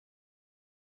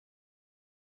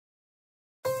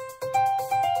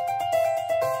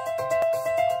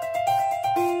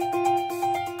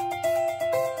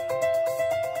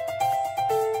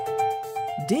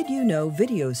Did You Know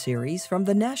video series from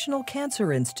the National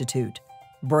Cancer Institute,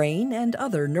 Brain and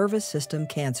Other Nervous System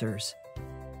Cancers.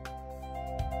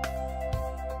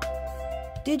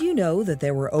 Did you know that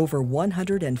there were over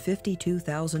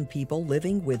 152,000 people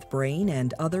living with brain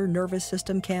and other nervous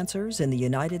system cancers in the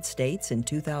United States in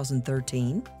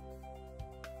 2013?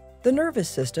 The nervous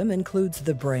system includes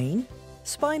the brain,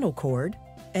 spinal cord,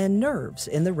 and nerves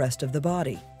in the rest of the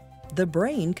body. The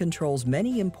brain controls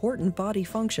many important body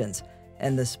functions,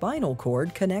 and the spinal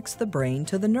cord connects the brain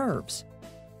to the nerves.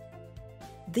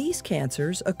 These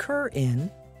cancers occur in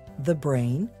the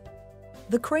brain,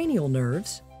 the cranial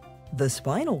nerves, the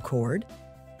spinal cord,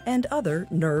 and other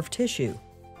nerve tissue.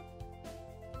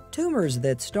 Tumors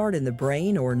that start in the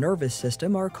brain or nervous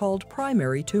system are called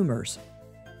primary tumors.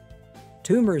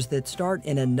 Tumors that start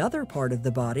in another part of the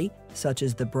body, such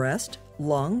as the breast,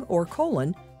 lung, or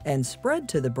colon, and spread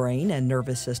to the brain and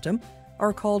nervous system,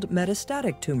 are called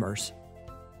metastatic tumors.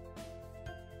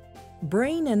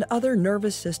 Brain and other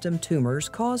nervous system tumors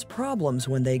cause problems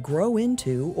when they grow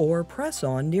into or press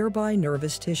on nearby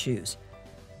nervous tissues.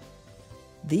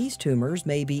 These tumors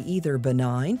may be either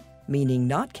benign, meaning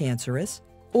not cancerous,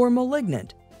 or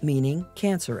malignant, meaning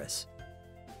cancerous.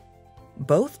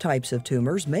 Both types of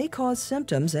tumors may cause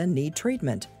symptoms and need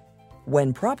treatment.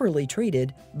 When properly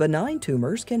treated, benign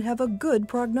tumors can have a good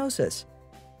prognosis.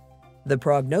 The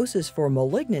prognosis for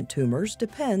malignant tumors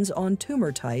depends on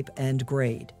tumor type and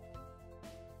grade.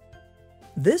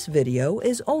 This video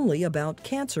is only about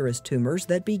cancerous tumors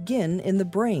that begin in the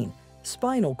brain,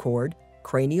 spinal cord,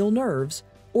 cranial nerves,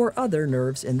 or other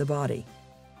nerves in the body.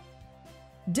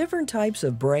 Different types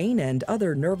of brain and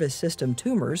other nervous system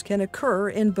tumors can occur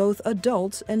in both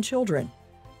adults and children.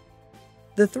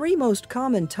 The three most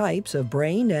common types of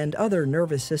brain and other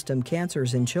nervous system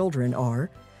cancers in children are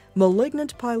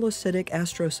malignant pilocytic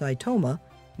astrocytoma,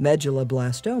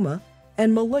 medulloblastoma,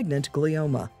 and malignant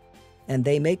glioma, and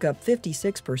they make up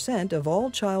 56% of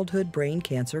all childhood brain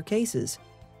cancer cases.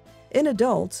 In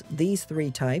adults, these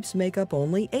three types make up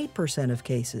only 8% of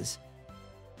cases.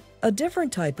 A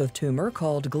different type of tumor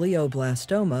called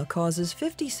glioblastoma causes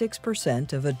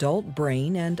 56% of adult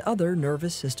brain and other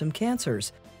nervous system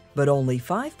cancers, but only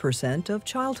 5% of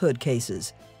childhood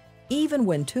cases. Even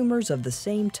when tumors of the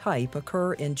same type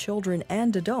occur in children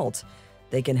and adults,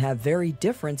 they can have very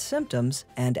different symptoms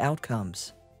and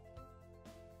outcomes.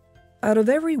 Out of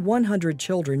every 100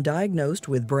 children diagnosed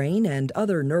with brain and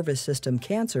other nervous system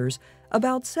cancers,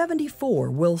 about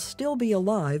 74 will still be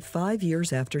alive 5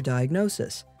 years after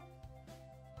diagnosis.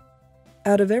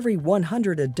 Out of every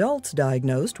 100 adults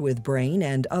diagnosed with brain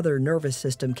and other nervous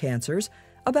system cancers,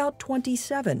 about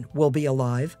 27 will be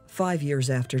alive 5 years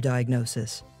after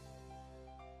diagnosis.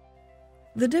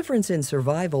 The difference in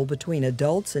survival between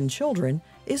adults and children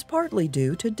is partly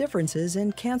due to differences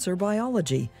in cancer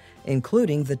biology,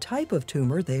 including the type of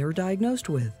tumor they are diagnosed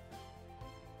with.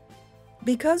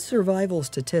 Because survival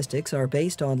statistics are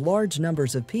based on large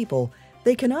numbers of people,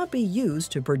 they cannot be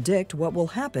used to predict what will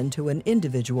happen to an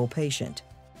individual patient.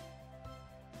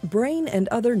 Brain and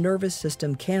other nervous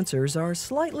system cancers are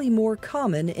slightly more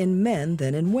common in men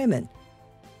than in women.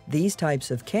 These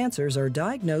types of cancers are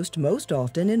diagnosed most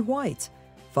often in whites,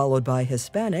 followed by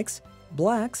Hispanics,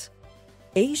 Blacks,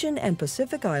 Asian and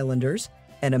Pacific Islanders,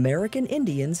 and American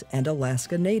Indians and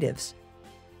Alaska Natives.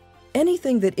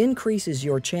 Anything that increases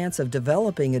your chance of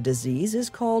developing a disease is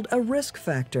called a risk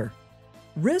factor.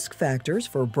 Risk factors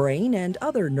for brain and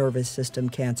other nervous system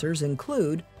cancers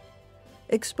include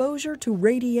exposure to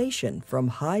radiation from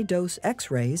high-dose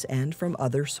X-rays and from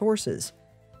other sources,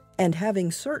 and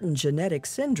having certain genetic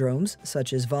syndromes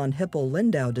such as von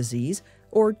Hippel-Lindau disease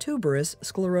or tuberous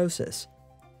sclerosis.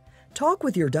 Talk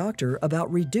with your doctor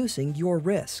about reducing your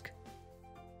risk.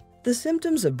 The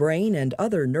symptoms of brain and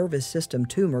other nervous system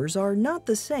tumors are not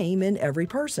the same in every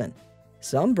person.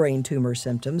 Some brain tumor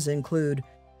symptoms include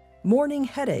morning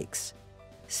headaches,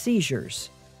 seizures,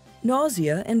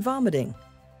 nausea and vomiting,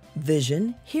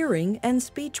 vision, hearing, and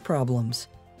speech problems,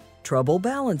 trouble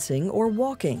balancing or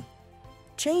walking,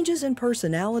 changes in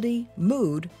personality,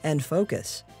 mood, and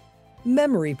focus,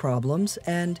 memory problems,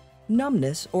 and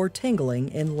numbness or tingling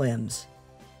in limbs.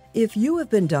 If you have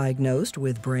been diagnosed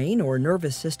with brain or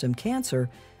nervous system cancer,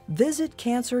 visit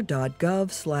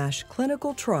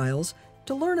cancer.gov/clinical trials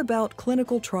to learn about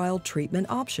clinical trial treatment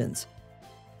options.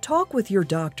 Talk with your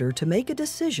doctor to make a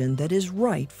decision that is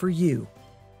right for you.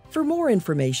 For more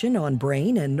information on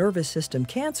brain and nervous system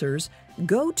cancers,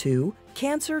 go to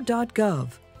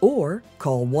cancer.gov or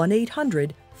call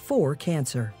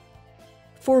 1-800-4-CANCER.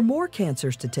 For more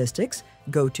cancer statistics,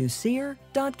 go to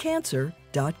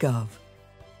seer.cancer.gov.